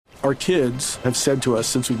Our kids have said to us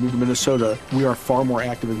since we moved to Minnesota, we are far more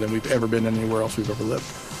active than we've ever been anywhere else we've ever lived.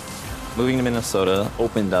 Moving to Minnesota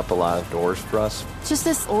opened up a lot of doors for us. Just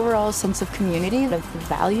this overall sense of community, of the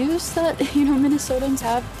values that, Minnesotans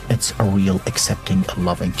have. It's a real accepting,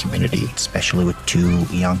 loving community, especially with 2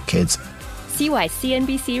 young kids. See why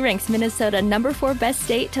CNBC ranks Minnesota number 4 best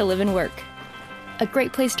state to live and work. A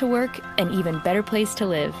great place to work, an even better place to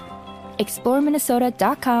live.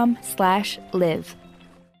 ExploreMinnesota.com/live.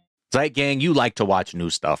 Zeit Gang, you like to watch new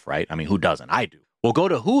stuff, right? I mean, who doesn't? I do. Well, go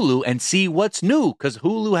to Hulu and see what's new, because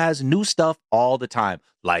Hulu has new stuff all the time,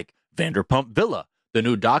 like Vanderpump Villa, the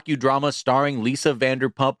new docudrama starring Lisa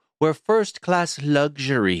Vanderpump, where first-class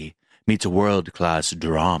luxury meets world-class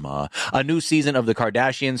drama. A new season of The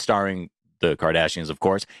Kardashians starring the Kardashians, of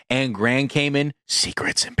course, and Grand Cayman,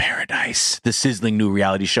 Secrets in Paradise, the sizzling new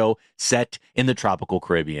reality show set in the tropical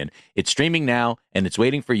Caribbean. It's streaming now, and it's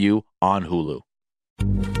waiting for you on Hulu.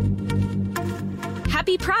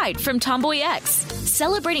 Happy Pride from Tomboy X,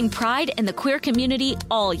 celebrating pride and the queer community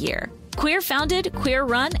all year. Queer founded, queer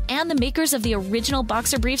run, and the makers of the original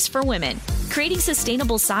boxer briefs for women, creating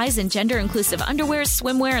sustainable size and gender inclusive underwear,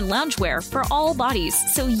 swimwear, and loungewear for all bodies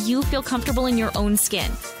so you feel comfortable in your own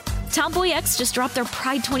skin. Tomboy X just dropped their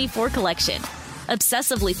Pride 24 collection,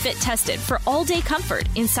 obsessively fit tested for all day comfort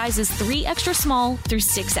in sizes 3 extra small through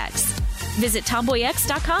 6X. Visit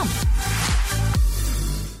tomboyx.com.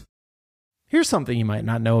 Here's something you might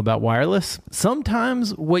not know about wireless.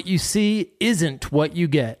 Sometimes what you see isn't what you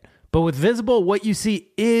get. But with Visible, what you see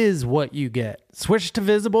is what you get. Switch to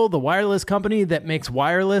Visible, the wireless company that makes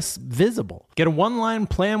wireless visible. Get a one-line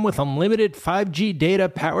plan with unlimited 5G data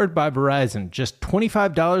powered by Verizon. Just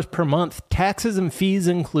 $25 per month, taxes and fees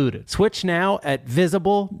included. Switch now at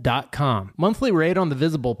Visible.com. Monthly rate on the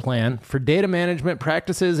Visible plan. For data management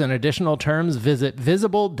practices and additional terms, visit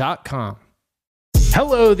Visible.com.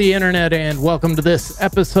 Hello, the internet, and welcome to this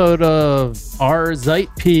episode of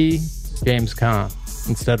R.Zeit.P. James Caan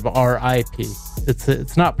instead of R.I.P.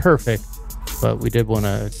 It's not perfect, but we did want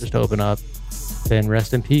to just open up and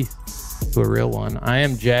rest in peace to a real one. I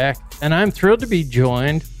am Jack, and I'm thrilled to be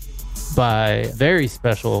joined by a very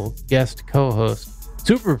special guest co-host,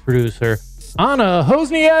 super producer, Anna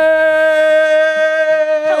Hosnier!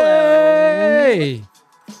 Hello.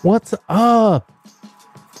 What's up?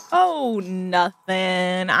 Oh,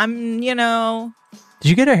 nothing. Did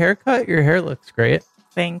you get a haircut? Your hair looks great.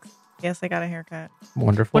 Thanks. Yes, I got a haircut.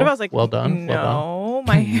 Wonderful. What if I was like, well done? No, well done.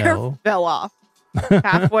 my hair fell off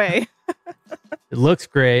halfway. It looks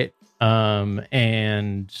great.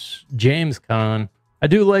 And James Caan, I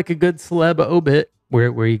do like a good celeb obit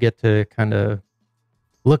where you get to kind of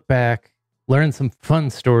look back, learn some fun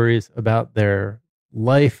stories about their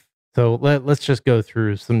life. So let's just go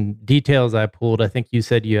through some details I pulled. I think you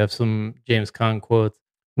said you have some James Caan quotes.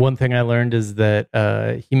 One thing I learned is that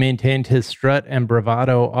he maintained his strut and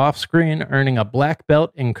bravado off-screen, earning a black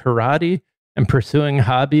belt in karate and pursuing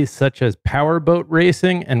hobbies such as powerboat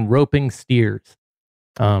racing and roping steers.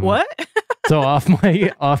 What? So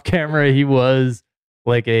off camera, he was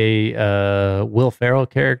like a Will Ferrell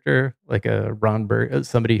character, like a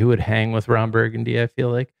somebody who would hang with Ron Burgundy, I feel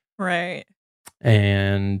like. Right.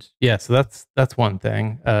 And yeah, so that's one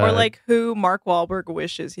thing. Or like who Mark Wahlberg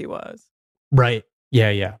wishes he was. Right.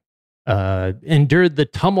 Yeah. Endured the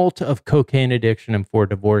tumult of cocaine addiction and 4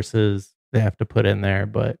 divorces. They have to put in there,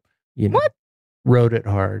 but wrote it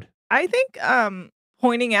hard. I think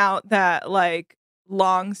pointing out that like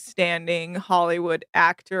long-standing Hollywood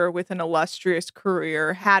actor with an illustrious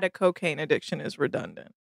career had a cocaine addiction is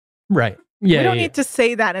redundant. Right. Yeah. We don't need to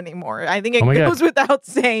say that anymore. I think it goes without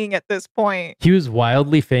saying at this point. He was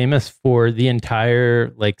wildly famous for the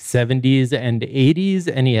entire like 70s and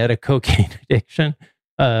 80s, and he had a cocaine addiction.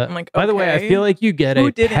 By the way, I feel like you get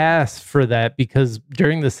a pass for that because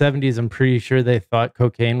during the 70s, I'm pretty sure they thought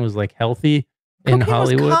cocaine was like healthy in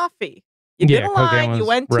Hollywood. Was coffee. You get a line, you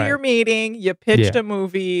went to your meeting, you pitched a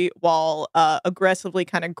movie while aggressively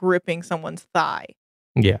kind of gripping someone's thigh.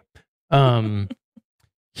 Yeah.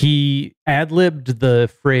 He ad-libbed the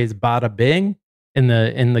phrase "bada bing" in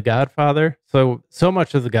the Godfather. So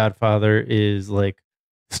much of the Godfather is like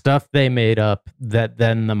stuff they made up that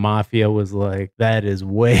then the mafia was like, that is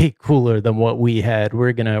way cooler than what we had.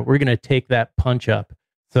 We're gonna take that punch up.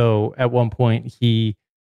 So at one point he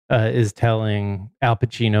is telling Al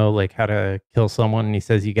Pacino like how to kill someone, and he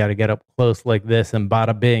says you got to get up close like this, and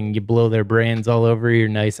bada bing, you blow their brains all over your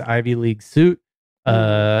nice Ivy League suit.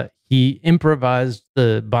 He improvised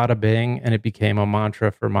the bada bing, and it became a mantra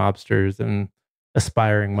for mobsters and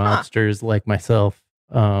aspiring mobsters like myself.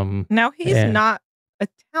 Now he's not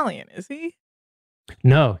Italian, is he?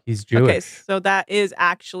 No, he's Jewish. Okay, so that is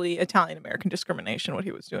actually Italian American discrimination, what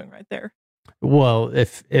he was doing right there. Well,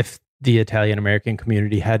 if the Italian American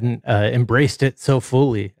community hadn't embraced it so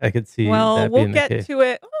fully, I could see that we'll being the case. get to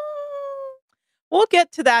it. We'll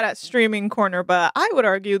get to that at Streaming Corner, but I would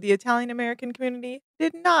argue the Italian American community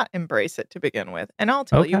did not embrace it to begin with, and I'll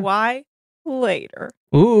tell you why later.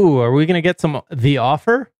 Ooh, are we gonna get some The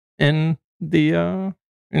Offer in the old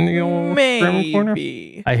Streaming Corner?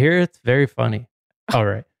 Maybe. I hear it's very funny. All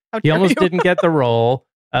right. How He dare almost you. didn't get the role.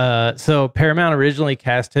 So Paramount originally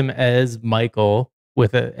cast him as Michael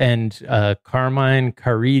and Carmine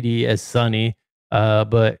Caridi as Sonny.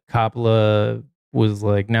 But Coppola was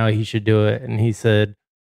like, no, he should do it. And he said,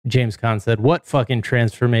 James Caan said, what fucking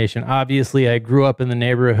transformation? Obviously, I grew up in the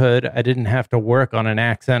neighborhood. I didn't have to work on an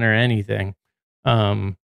accent or anything.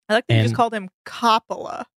 I like that you just called him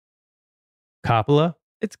Coppola. Coppola?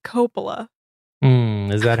 It's Coppola.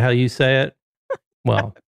 Is that how you say it?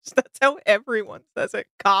 Well, that's how everyone says it.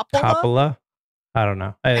 Coppola? Coppola? I don't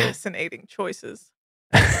know. Fascinating choices.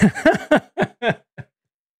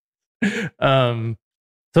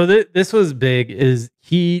 So this was big. Is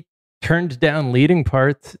he turned down leading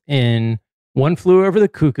parts in One Flew Over the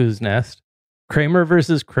Cuckoo's Nest, Kramer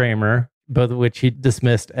versus Kramer, both of which he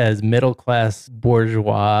dismissed as middle class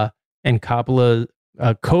bourgeois, and Coppola's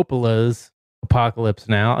Apocalypse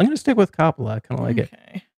Now. I'm going to stick with Coppola. I kind of like it.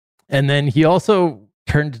 And then he also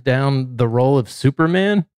turned down the role of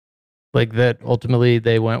Superman, like that ultimately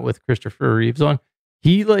they went with Christopher Reeves on.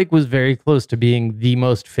 He was very close to being the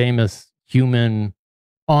most famous human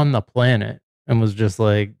on the planet and was just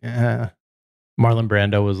like, Marlon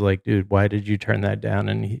Brando was like, dude, why did you turn that down?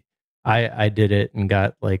 And I did it and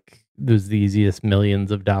got it was the easiest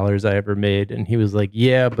millions of dollars I ever made. And he was like,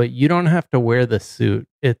 yeah, but you don't have to wear the suit.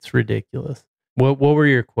 It's ridiculous. What were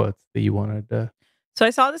your quotes that you wanted to? So I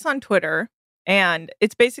saw this on Twitter, and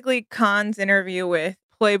it's basically Caan's interview with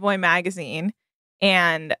Playboy magazine,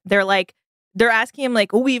 and they're asking him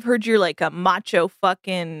oh, we've heard you're a macho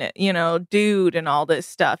fucking, dude and all this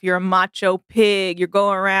stuff. You're a macho pig. You're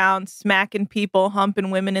going around smacking people, humping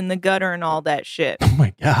women in the gutter and all that shit. Oh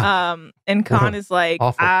my God. And Caan is like,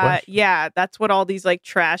 yeah, that's what all these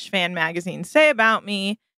trash fan magazines say about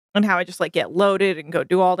me and how I just get loaded and go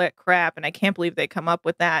do all that crap. And I can't believe they come up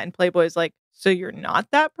with that. And Playboy's like, so you're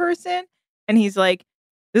not that person? And he's like,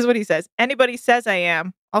 this is what he says. Anybody says I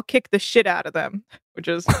am, I'll kick the shit out of them, which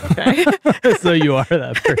is okay. So you are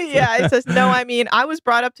that person. Yeah, it says, no, I mean, I was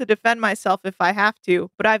brought up to defend myself if I have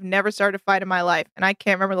to, but I've never started a fight in my life. And I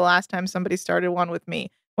can't remember the last time somebody started one with me.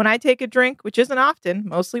 When I take a drink, which isn't often,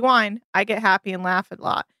 mostly wine, I get happy and laugh a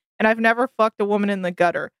lot. And I've never fucked a woman in the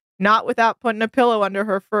gutter, not without putting a pillow under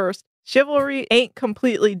her first. Chivalry ain't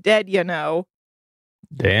completely dead,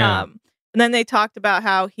 Damn. And then they talked about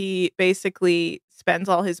how he basically spends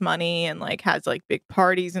all his money and has big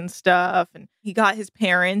parties and stuff. And he got his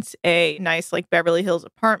parents a nice Beverly Hills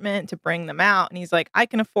apartment to bring them out. And he's like, I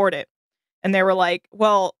can afford it. And they were like,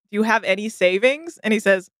 well, do you have any savings? And he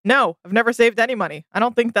says, no, I've never saved any money. I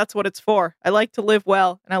don't think that's what it's for. I like to live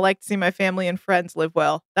well, and I like to see my family and friends live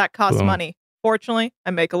well. That costs money. Fortunately,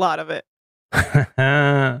 I make a lot of it.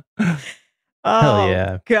 Hell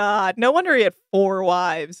yeah. God. No wonder he had 4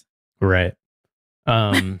 wives. Right.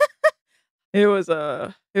 It was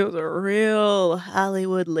a real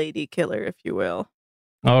Hollywood lady killer, if you will.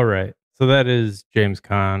 All right. So that is James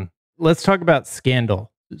Caan. Let's talk about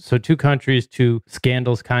scandal. So 2 countries, 2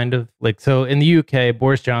 scandals, kind of. So in the UK,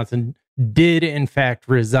 Boris Johnson did in fact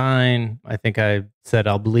resign. I think I said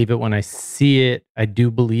I'll believe it when I see it. I do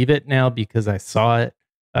believe it now because I saw it.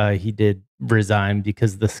 He did resign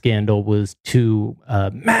because the scandal was too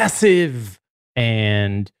massive,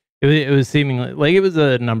 and it was seemingly it was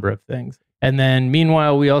a number of things. And then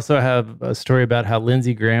meanwhile, we also have a story about how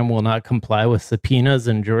Lindsey Graham will not comply with subpoenas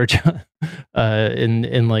in Georgia, in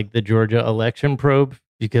the Georgia election probe,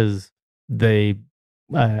 because they,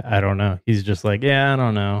 I don't know. He's just like, yeah, I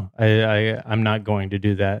don't know. I'm not going to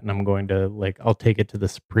do that. And I'm going to I'll take it to the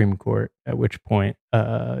Supreme Court, at which point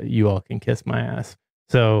you all can kiss my ass.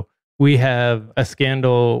 So we have a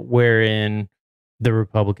scandal wherein the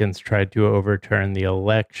Republicans tried to overturn the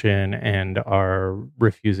election and are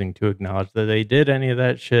refusing to acknowledge that they did any of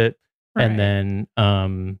that shit. Right. And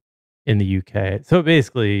then in the UK. So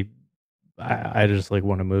basically, I just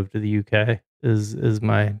want to move to the UK is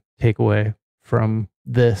my takeaway from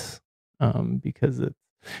this, because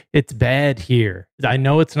it's bad here. I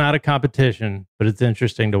know it's not a competition, but it's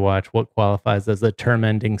interesting to watch what qualifies as a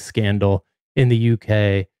term-ending scandal in the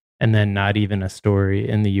UK, and then not even a story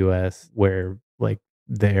in the US where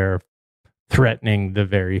they're threatening the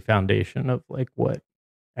very foundation of what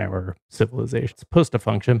our civilization. It's supposed to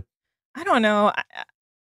function. I don't know.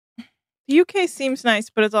 The UK seems nice,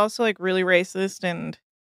 but it's also like really racist, and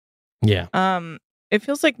Yeah. it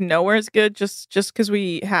feels like nowhere's good just because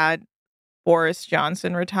we had Boris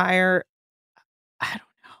Johnson retire. I don't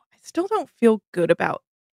know. I still don't feel good about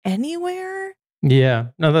anywhere. Yeah.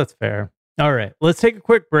 No, that's fair. All right. Let's take a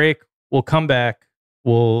quick break. We'll come back.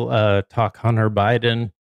 We'll talk Hunter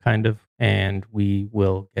Biden, kind of, and we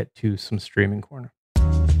will get to some streaming corner.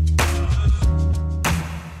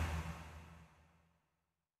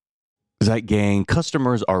 Zeit Gang,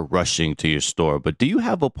 customers are rushing to your store, but do you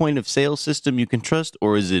have a point of sale system you can trust,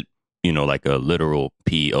 or is it, like a literal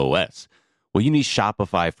POS? Well, you need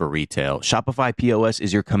Shopify for retail. Shopify POS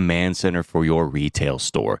is your command center for your retail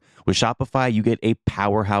store. With Shopify, you get a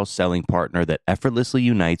powerhouse selling partner that effortlessly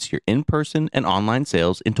unites your in-person and online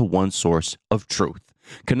sales into one source of truth.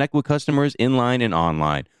 Connect with customers in-line and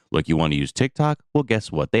online. Look, you want to use TikTok? Well,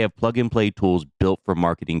 guess what? They have plug-and-play tools built for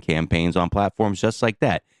marketing campaigns on platforms just like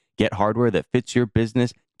that. Get hardware that fits your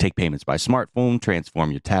business, take payments by smartphone,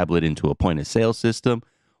 transform your tablet into a point-of-sale system,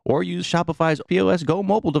 or use Shopify's POS Go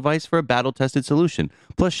mobile device for a battle-tested solution.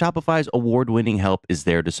 Plus, Shopify's award-winning help is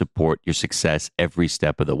there to support your success every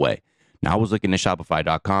step of the way. Now, I was looking at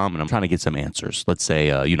Shopify.com, and I'm trying to get some answers. Let's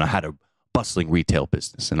say, I had a bustling retail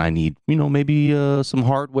business, and I need, maybe some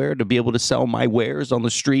hardware to be able to sell my wares on the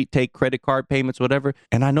street, take credit card payments, whatever.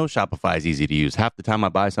 And I know Shopify is easy to use. Half the time I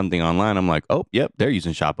buy something online, I'm like, oh, yep, they're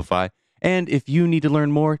using Shopify. And if you need to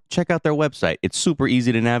learn more, check out their website. It's super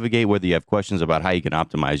easy to navigate, whether you have questions about how you can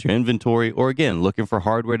optimize your inventory or, again, looking for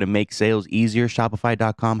hardware to make sales easier.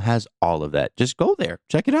 Shopify.com has all of that. Just go there.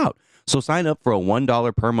 Check it out. So sign up for a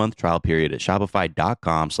 $1 per month trial period at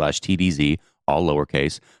shopify.com/TDZ, all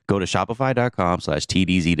lowercase. Go to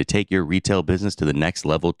shopify.com/TDZ to take your retail business to the next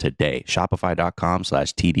level today.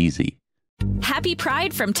 Shopify.com/TDZ. Happy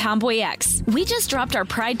Pride from Tomboy X. We just dropped our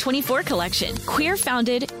Pride 24 collection. Queer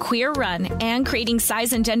founded, queer run, and creating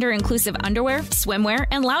size and gender inclusive underwear, swimwear,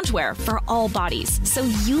 and loungewear for all bodies, so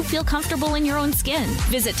you feel comfortable in your own skin.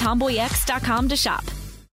 Visit tomboyx.com to shop.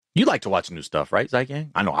 You like to watch new stuff, right, Zeit Gang?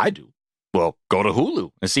 I know I do. Well, go to Hulu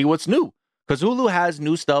and see what's new. Because Hulu has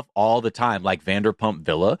new stuff all the time, like Vanderpump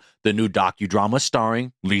Villa, the new docudrama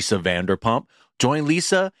starring Lisa Vanderpump. Join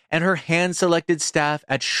Lisa and her hand-selected staff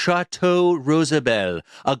at Chateau Rosabelle,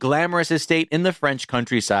 a glamorous estate in the French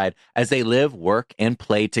countryside, as they live, work, and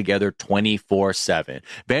play together 24/7.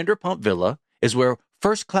 Vanderpump Villa is where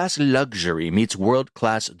first-class luxury meets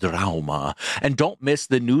world-class drama. And don't miss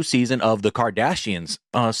the new season of The Kardashians,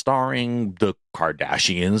 starring the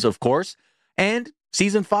Kardashians, of course. And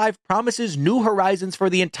Season 5 promises new horizons for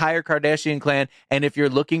the entire Kardashian clan, and if you're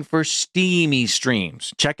looking for steamy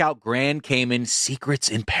streams, check out Grand Cayman Secrets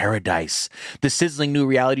in Paradise, the sizzling new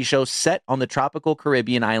reality show set on the tropical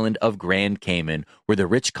Caribbean island of Grand Cayman, where the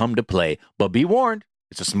rich come to play. But be warned,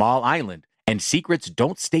 it's a small island, and secrets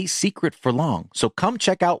don't stay secret for long. So come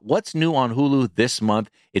check out what's new on Hulu this month.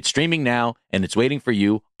 It's streaming now, and it's waiting for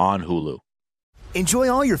you on Hulu. Enjoy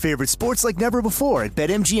all your favorite sports like never before at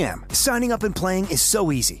BetMGM. Signing up and playing is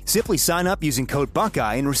so easy. Simply sign up using code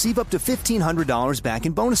Buckeye and receive up to $1,500 back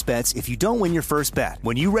in bonus bets if you don't win your first bet.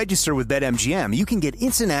 When you register with BetMGM, you can get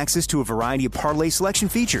instant access to a variety of parlay selection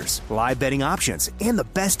features, live betting options, and the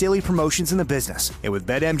best daily promotions in the business. And with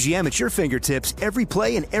BetMGM at your fingertips, every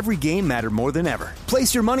play and every game matter more than ever.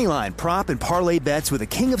 Place your moneyline, prop, and parlay bets with the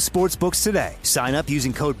king of sportsbooks today. Sign up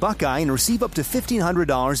using code Buckeye and receive up to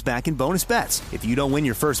 $1,500 back in bonus bets if you don't win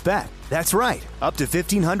your first bet. That's right, up to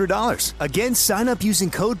 $1,500. Again, sign up using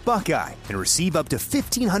code Buckeye and receive up to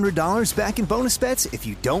 $1,500 back in bonus bets if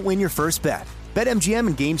you don't win your first bet. BetMGM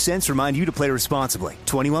and GameSense remind you to play responsibly.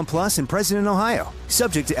 21 plus and present in Ohio.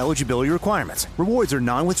 Subject to eligibility requirements. Rewards are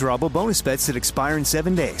non-withdrawable bonus bets that expire in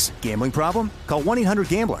 7 days. Gambling problem? Call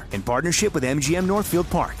 1-800-GAMBLER in partnership with MGM Northfield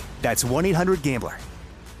Park. That's 1-800-GAMBLER.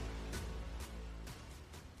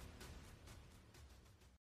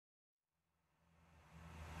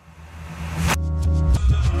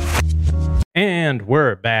 And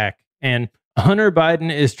we're back. And Hunter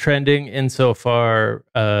Biden is trending insofar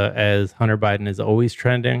as Hunter Biden is always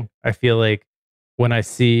trending. I feel like when I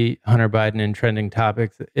see Hunter Biden in trending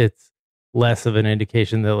topics, it's less of an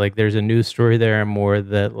indication that like there's a news story there and more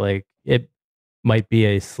that like it might be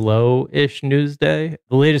a slow-ish news day.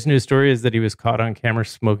 The latest news story is that he was caught on camera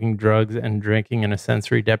smoking drugs and drinking in a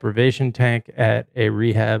sensory deprivation tank at a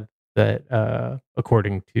rehab that,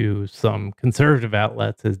 according to some conservative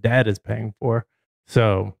outlets, his dad is paying for.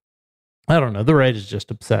 So, I don't know. The right is just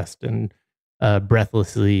obsessed and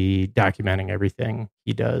breathlessly documenting everything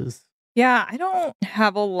he does Yeah, I don't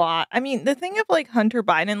have a lot. I mean, the thing of like Hunter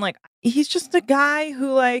Biden, like he's just a guy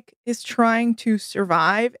who like is trying to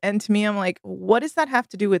survive. And to me, I'm like, what does that have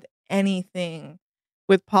to do with anything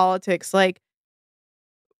with politics? Like,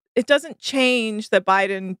 it doesn't change that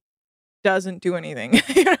Biden doesn't do anything.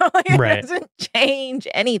 Like, it doesn't change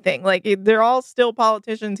anything. Like they're all still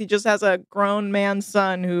politicians. He just has a grown man's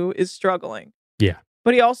son who is struggling. Yeah.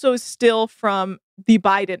 But he also is still from the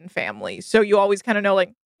Biden family. So you always kind of know,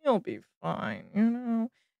 like, he'll be fine,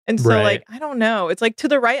 And so, like, I don't know. It's like to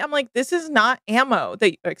the right, I'm like, this is not ammo.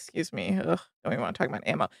 Excuse me. Ugh, don't even want to talk about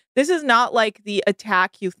ammo. This is not like the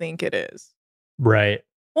attack you think it is. Right.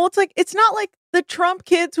 Well, it's like, it's not like the Trump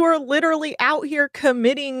kids who are literally out here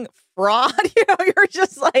committing fraud. You're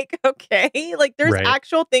just like, okay, like there's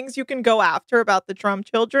actual things you can go after about the Trump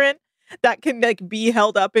children that can like be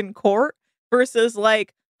held up in court versus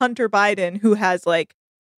like Hunter Biden, who has like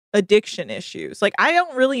addiction issues. Like, I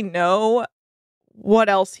don't really know what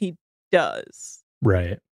else he does.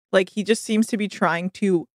 Right. Like, he just seems to be trying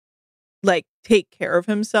to like take care of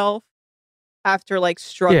himself after like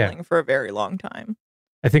struggling for a very long time.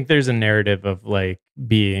 I think there's a narrative of like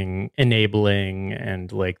being enabling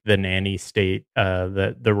and like the nanny state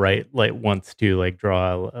that the right like wants to like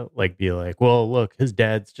draw like be like, well, look, his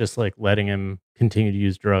dad's just like letting him continue to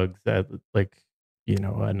use drugs at like,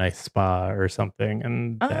 a nice spa or something.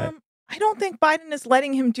 And that, I don't think Biden is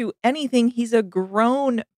letting him do anything. He's a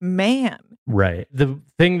grown man. Right. The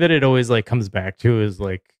thing that it always like comes back to is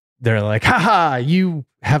like they're like, haha, you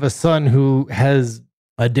have a son who has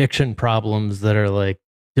addiction problems that are like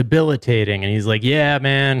debilitating. And he's like, yeah,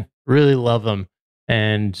 man, really love him.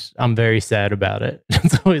 And I'm very sad about it.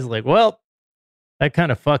 It's always like, well, that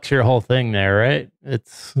kind of fucks your whole thing there, right?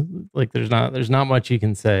 It's like there's not much you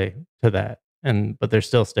can say to that. But they're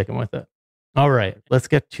still sticking with it. All right, let's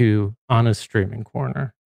get to Anna's streaming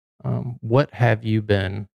corner. What have you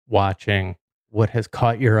been watching? What has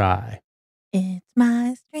caught your eye? It's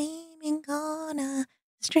my streaming corner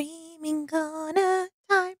time.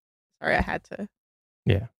 Sorry, I had to.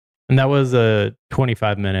 Yeah. And that was a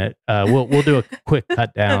 25-minute. We'll do a quick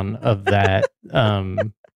cut down of that.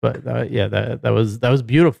 But that was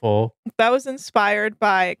beautiful. That was inspired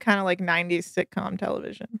by kind of like 90s sitcom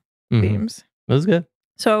television themes. That was good.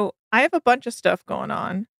 So I have a bunch of stuff going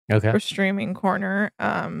on for streaming corner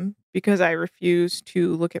because I refuse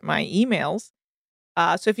to look at my emails.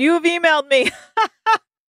 So if you have emailed me,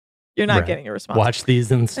 you're not getting a response. Watch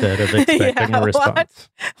these instead of expecting a response.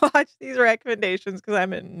 Watch these recommendations because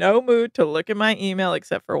I'm in no mood to look at my email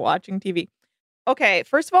except for watching TV. Okay,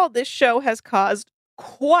 first of all, this show has caused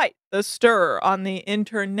quite the stir on the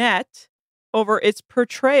internet over its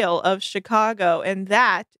portrayal of Chicago, and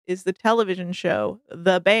that is the television show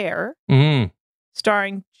The Bear,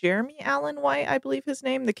 starring Jeremy Allen White, I believe his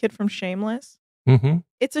name, the kid from Shameless.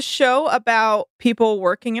 It's a show about people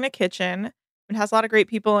working in a kitchen. It has a lot of great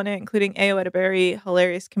people in it, including Ayo Edebiri,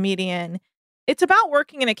 hilarious comedian. It's about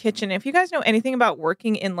working in a kitchen. If you guys know anything about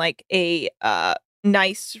working in like a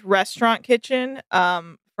nice restaurant kitchen,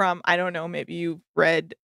 from, I don't know, maybe you've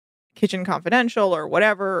read Kitchen Confidential or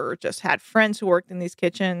whatever, or just had friends who worked in these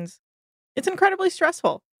kitchens, it's incredibly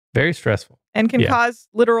stressful. Very stressful. And can cause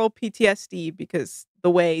literal PTSD because the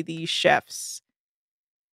way these chefs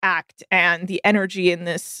act and the energy in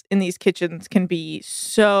these kitchens can be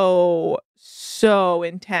so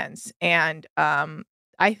intense. And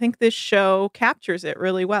I think this show captures it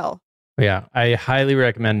really well. Yeah, I highly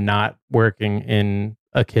recommend not working in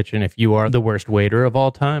a kitchen if you are the worst waiter of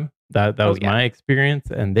all time. That was my experience,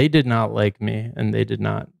 and they did not like me, and they did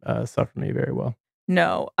not suffer me very well.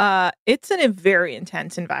 No, it's in a very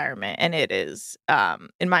intense environment, and it is,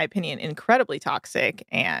 in my opinion, incredibly toxic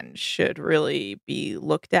and should really be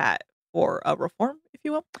looked at for a reform, if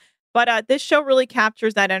you will. But this show really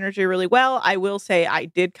captures that energy really well. I will say I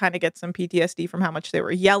did kind of get some PTSD from how much they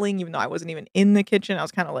were yelling, even though I wasn't even in the kitchen. I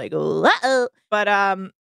was kind of like, uh-oh. But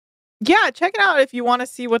yeah, check it out if you want to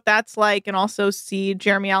see what that's like, and also see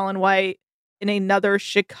Jeremy Allen White in another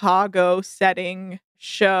Chicago setting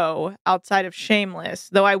show outside of Shameless.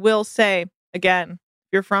 Though I will say, again, if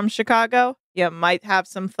you're from Chicago, you might have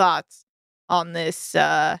some thoughts on this,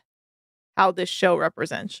 how this show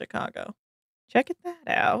represents Chicago. Check that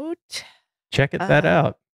out. Check that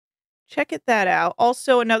out. Check that out.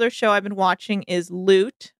 Also, another show I've been watching is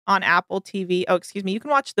Loot on Apple TV. Oh, excuse me. You can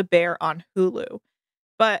watch The Bear on Hulu.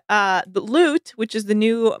 But the Loot, which is the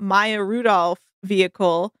new Maya Rudolph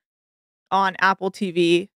vehicle on Apple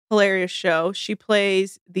TV, hilarious show. She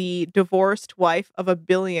plays the divorced wife of a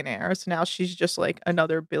billionaire. So now she's just like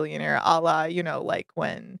another billionaire, a la, like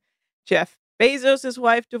when Jeff Bezos'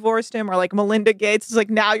 wife divorced him, or like Melinda Gates. It's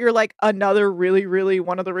like now you're like another really, really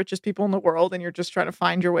one of the richest people in the world, and you're just trying to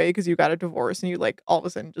find your way because you got a divorce, and you like all of a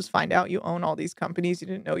sudden just find out you own all these companies you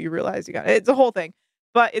didn't know you realized you got. It's a whole thing,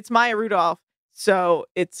 but it's Maya Rudolph, so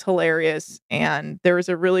it's hilarious. And there is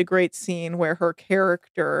a really great scene where her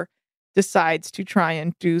character decides to try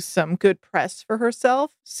and do some good press for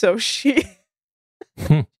herself, so she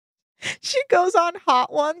she goes on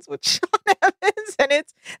Hot Ones with Sean Evans, and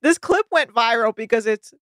this clip went viral because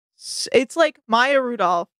it's like Maya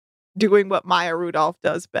Rudolph doing what Maya Rudolph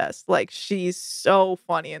does best. Like, she's so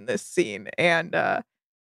funny in this scene, and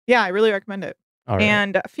yeah, I really recommend it. All right.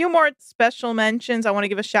 And a few more special mentions. I want to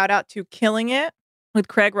give a shout out to Killing It with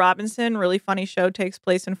Craig Robinson. Really funny show, takes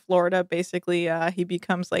place in Florida. Basically, he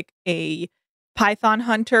becomes like a python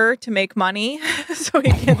hunter to make money so he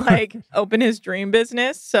can like open his dream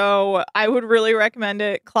business. So I would really recommend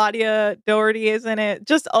it. Claudia Doherty is in it.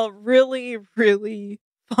 Just a really, really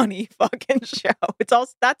funny fucking show. It's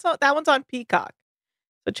also that one's on Peacock.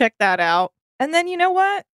 So check that out. And then you know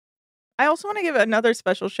what? I also want to give another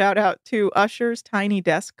special shout out to Usher's Tiny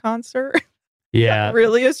Desk concert. Yeah. Not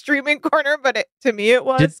really a streaming corner, but to me it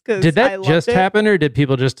was. Did that just happen, or did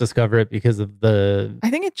people just discover it because of the I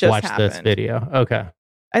think it just Watch happened. This video? Okay.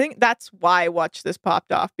 I think that's why Watch This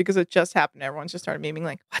popped off, because it just happened. Everyone just started memeing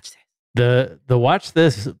like, watch this. The Watch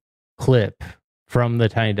This clip from the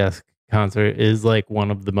Tiny Desk concert is like one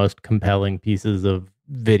of the most compelling pieces of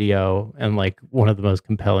video and like one of the most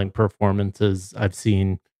compelling performances I've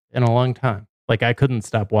seen in a long time. Like, I couldn't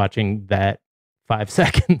stop watching that 5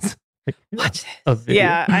 seconds. Watch this.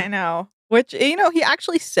 Yeah, I know. Which, you know, he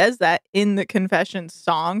actually says that in the Confessions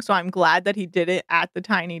song. So I'm glad that he did it at the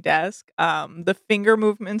Tiny Desk. The finger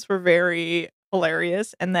movements were very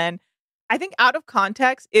hilarious. And then I think out of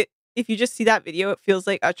context, if you just see that video, it feels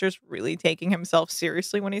like Usher's really taking himself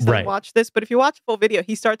seriously when he says, Right. watch this. But if you watch the full video,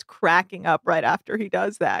 he starts cracking up right after he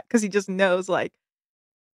does that, because he just knows like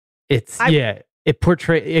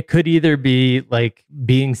it could either be like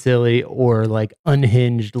being silly or like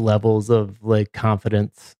unhinged levels of like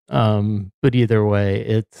confidence. But either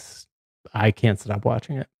way, I can't stop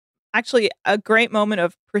watching it. Actually, a great moment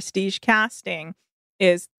of prestige casting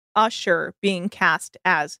is Usher being cast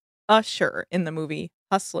as Usher in the movie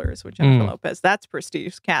Hustlers with Jennifer Lopez. That's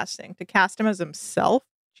prestige casting. To cast him as himself,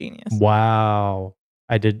 genius. Wow.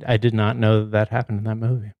 I did not know that happened in that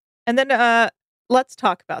movie. And then let's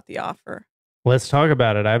talk about The Offer. Let's talk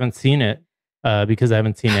about it. I haven't seen it because I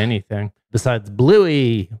haven't seen anything besides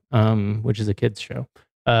Bluey, which is a kids show.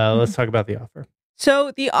 Let's talk about The Offer.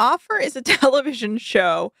 So The Offer is a television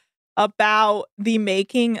show about the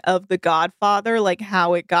making of The Godfather, like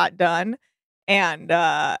how it got done. And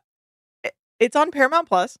it's on Paramount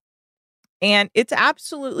Plus, and it's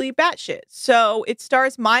absolutely batshit. So it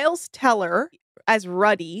stars Miles Teller as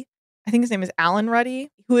Ruddy. I think his name is Alan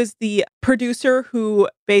Ruddy, who is the producer who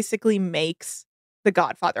basically makes The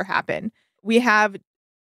Godfather happen. We have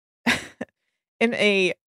in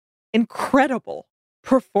a incredible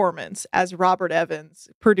performance as Robert Evans,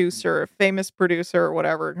 producer, famous producer, or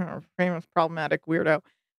whatever, famous problematic weirdo.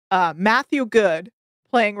 Matthew Good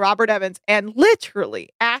playing Robert Evans and literally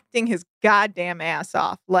acting his goddamn ass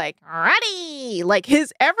off, like Ruddy, like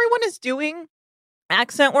everyone is doing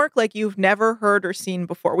accent work like you've never heard or seen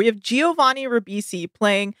before. We have Giovanni Ribisi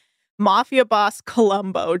playing mafia boss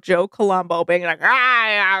Columbo, Joe Columbo, being like, you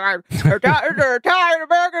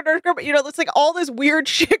know, it's like all this weird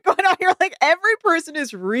shit going on here. Like, every person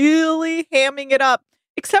is really hamming it up,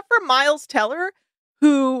 except for Miles Teller,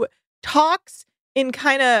 who talks in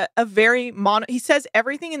kind of a very he says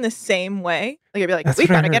everything in the same way. Like, I'd be like, we've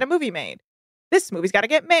got to get a movie made. This movie's got to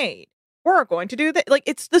get made. We're going to do that. Like,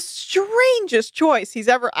 it's the strangest choice he's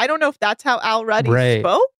ever. I don't know if that's how Al Ruddy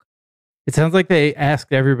spoke. It sounds like they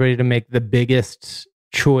asked everybody to make the biggest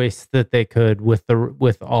choice that they could with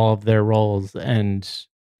all of their roles, and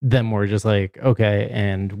then we're just like, okay,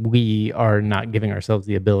 and we are not giving ourselves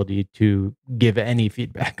the ability to give any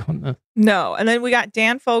feedback on this. No, and then we got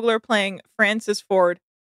Dan Fogler playing Francis Ford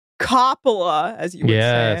Coppola, as you would say.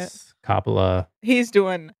 Yes, Coppola. He's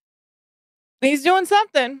doing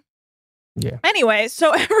something. Yeah. Anyway,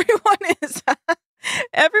 so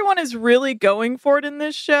everyone is really going for it in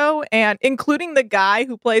this show, and including the guy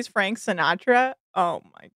who plays Frank Sinatra. Oh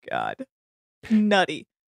my God. Nutty.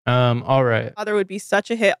 All right. Father would be such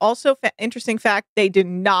a hit. Also, interesting fact,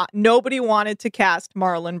 nobody wanted to cast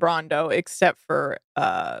Marlon Brando except for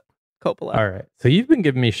Coppola. All right. So you've been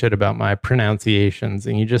giving me shit about my pronunciations,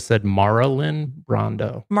 and you just said Marlon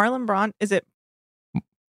Brando. Marlon Brando? Is it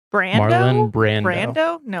Brando? Marlon Brando.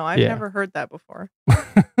 Brando? No, I've never heard that before.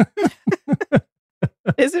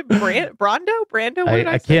 Is it Brando? What did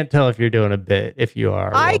I say? can't tell if you're doing a bit. If you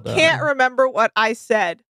are, I can't remember what I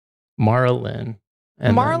said. Marlon.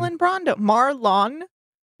 Marlon Brando. Marlon.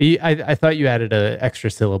 I thought you added an extra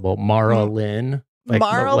syllable. Marlon.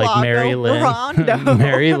 Like Mary Lynn. Brando.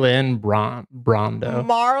 Mary Lynn Brando.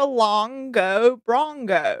 Marlongo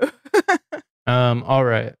Brongo. All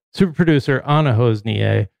right. Super producer Anna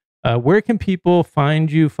Hosnier. Where can people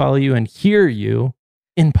find you, follow you, and hear you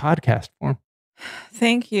in podcast form?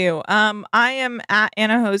 Thank you. I am at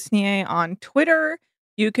Anna Hosnier on Twitter.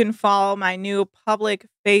 You can follow my new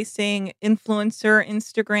public-facing influencer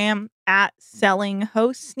Instagram at Selling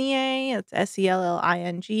Hosnier. It's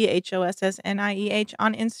SELLINGHOSSNIEH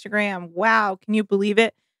on Instagram. Wow, can you believe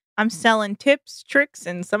it? I'm selling tips, tricks,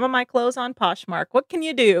 and some of my clothes on Poshmark. What can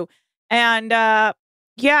you do? And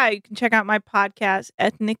yeah, you can check out my podcast,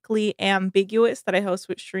 Ethnically Ambiguous, that I host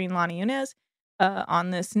with Shireen Lani Yunez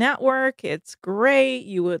on this network. It's great.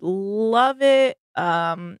 You would love it.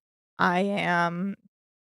 I am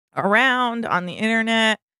around on the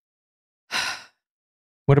internet.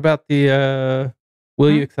 What about the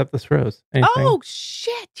Will You Accept This Rose? Anything? Oh,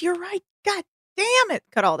 shit. You're right. God damn it.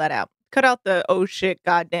 Cut all that out. Cut out the oh shit,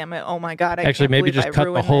 god damn it, oh my god. Actually, maybe just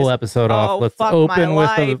cut the whole episode off. Let's fuck open with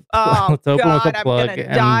my a life. let's open God, with a plug I'm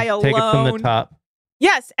gonna die and take it from the alone. top.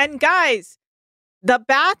 Yes, and guys, The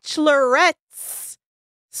Bachelorettes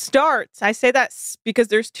starts. I say that because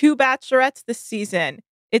there's 2 Bachelorettes this season.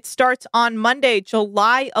 It starts on Monday,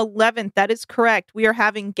 July 11th. That is correct. We are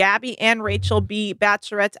having Gabby and Rachel be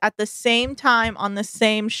Bachelorettes at the same time on the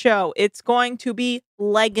same show. It's going to be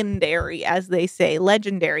legendary, as they say,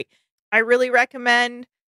 legendary. I really recommend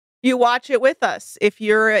you watch it with us if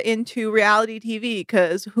you're into reality TV,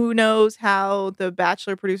 because who knows how the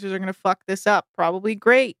Bachelor producers are going to fuck this up. Probably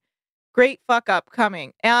great fuck up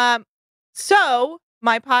coming. So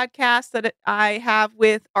my podcast that I have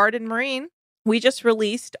with Arden Marine, we just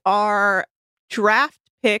released our draft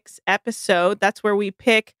picks episode. That's where we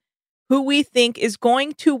pick who we think is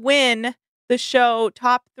going to win the show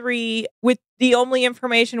top 3 with the only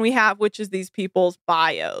information we have, which is these people's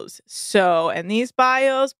bios. So, and these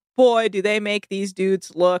bios, boy, do they make these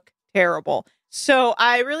dudes look terrible. So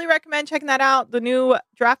I really recommend checking that out. The new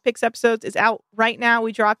draft picks episodes is out right now.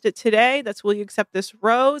 We dropped it today. That's Will You Accept This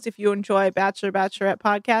Rose? If you enjoy Bachelor, Bachelorette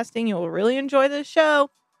podcasting, you'll really enjoy this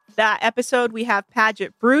show. That episode, we have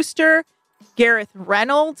Paget Brewster, Gareth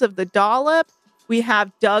Reynolds of The Dollop. We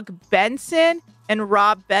have Doug Benson and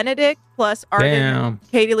Rob Benedict, plus Arden,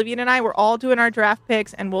 Katie Levine, and I. We're all doing our draft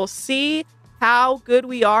picks, and we'll see how good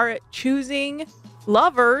we are at choosing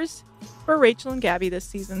lovers for Rachel and Gabby this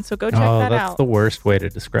season. So go check that out. That's the worst way to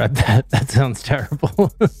describe that. That sounds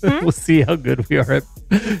terrible. We'll see how good we are at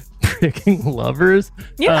picking lovers.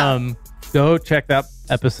 Yeah. Go check that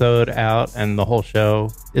episode out, and the whole show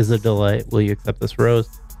is a delight. Will You Accept This Rose?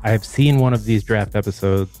 I have seen one of these draft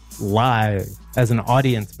episodes live as an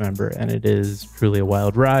audience member, and it is truly a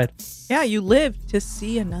wild ride. Yeah, you live to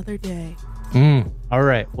see another day. All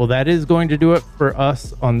right. Well, that is going to do it for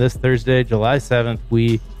us on this Thursday, July 7th.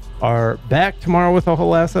 We are back tomorrow with a whole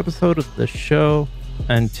last episode of the show.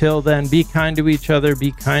 Until then, be kind to each other,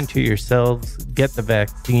 be kind to yourselves, get the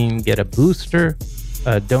vaccine, get a booster.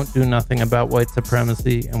 Don't do nothing about white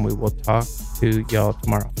supremacy, and we will talk to y'all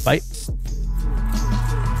tomorrow. Bye.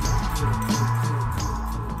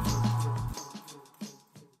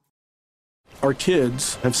 Our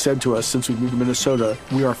kids have said to us since we moved to Minnesota,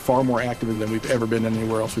 we are far more active than we've ever been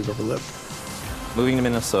anywhere else we've ever lived. Moving to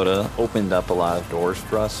Minnesota opened up a lot of doors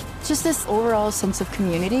for us. Just this overall sense of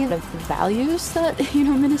community, of values that,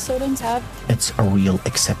 Minnesotans have. It's a real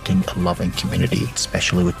accepting, loving community,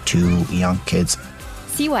 especially with 2 young kids.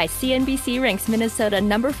 See why CNBC ranks Minnesota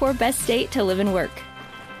number 4 best state to live and work.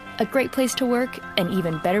 A great place to work, an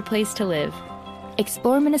even better place to live.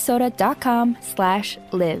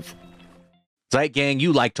 ExploreMinnesota.com/live. Zeit Gang,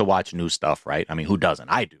 you like to watch new stuff, right? I mean, who doesn't?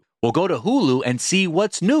 I do. Well, go to Hulu and see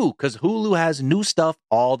what's new, because Hulu has new stuff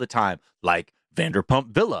all the time, like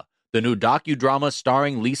Vanderpump Villa, the new docudrama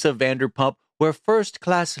starring Lisa Vanderpump, where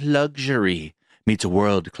first-class luxury meets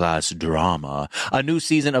world-class drama. A new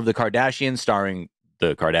season of The Kardashians starring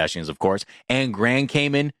the Kardashians, of course, and Grand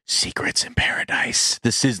Cayman, Secrets in Paradise,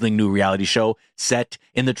 the sizzling new reality show set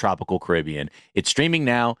in the tropical Caribbean. It's streaming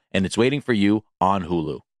now, and it's waiting for you on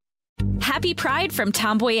Hulu. Happy Pride from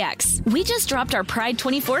Tomboy X. We just dropped our Pride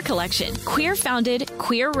 24 collection. Queer founded,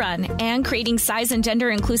 queer run, and creating size and gender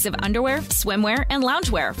inclusive underwear, swimwear, and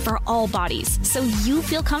loungewear for all bodies, so you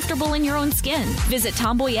feel comfortable in your own skin. Visit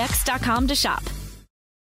tomboyx.com to shop.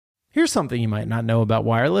 Here's something you might not know about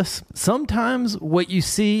wireless. Sometimes what you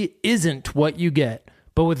see isn't what you get.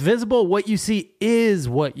 But with Visible, what you see is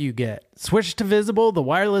what you get. Switch to Visible, the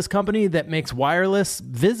wireless company that makes wireless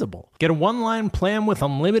visible. Get a one-line plan with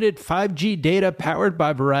unlimited 5G data powered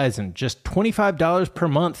by Verizon. Just $25 per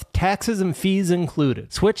month, taxes and fees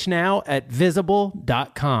included. Switch now at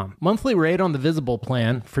Visible.com. Monthly rate on the Visible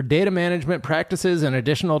plan. For data management practices and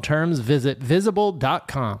additional terms, visit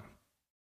Visible.com.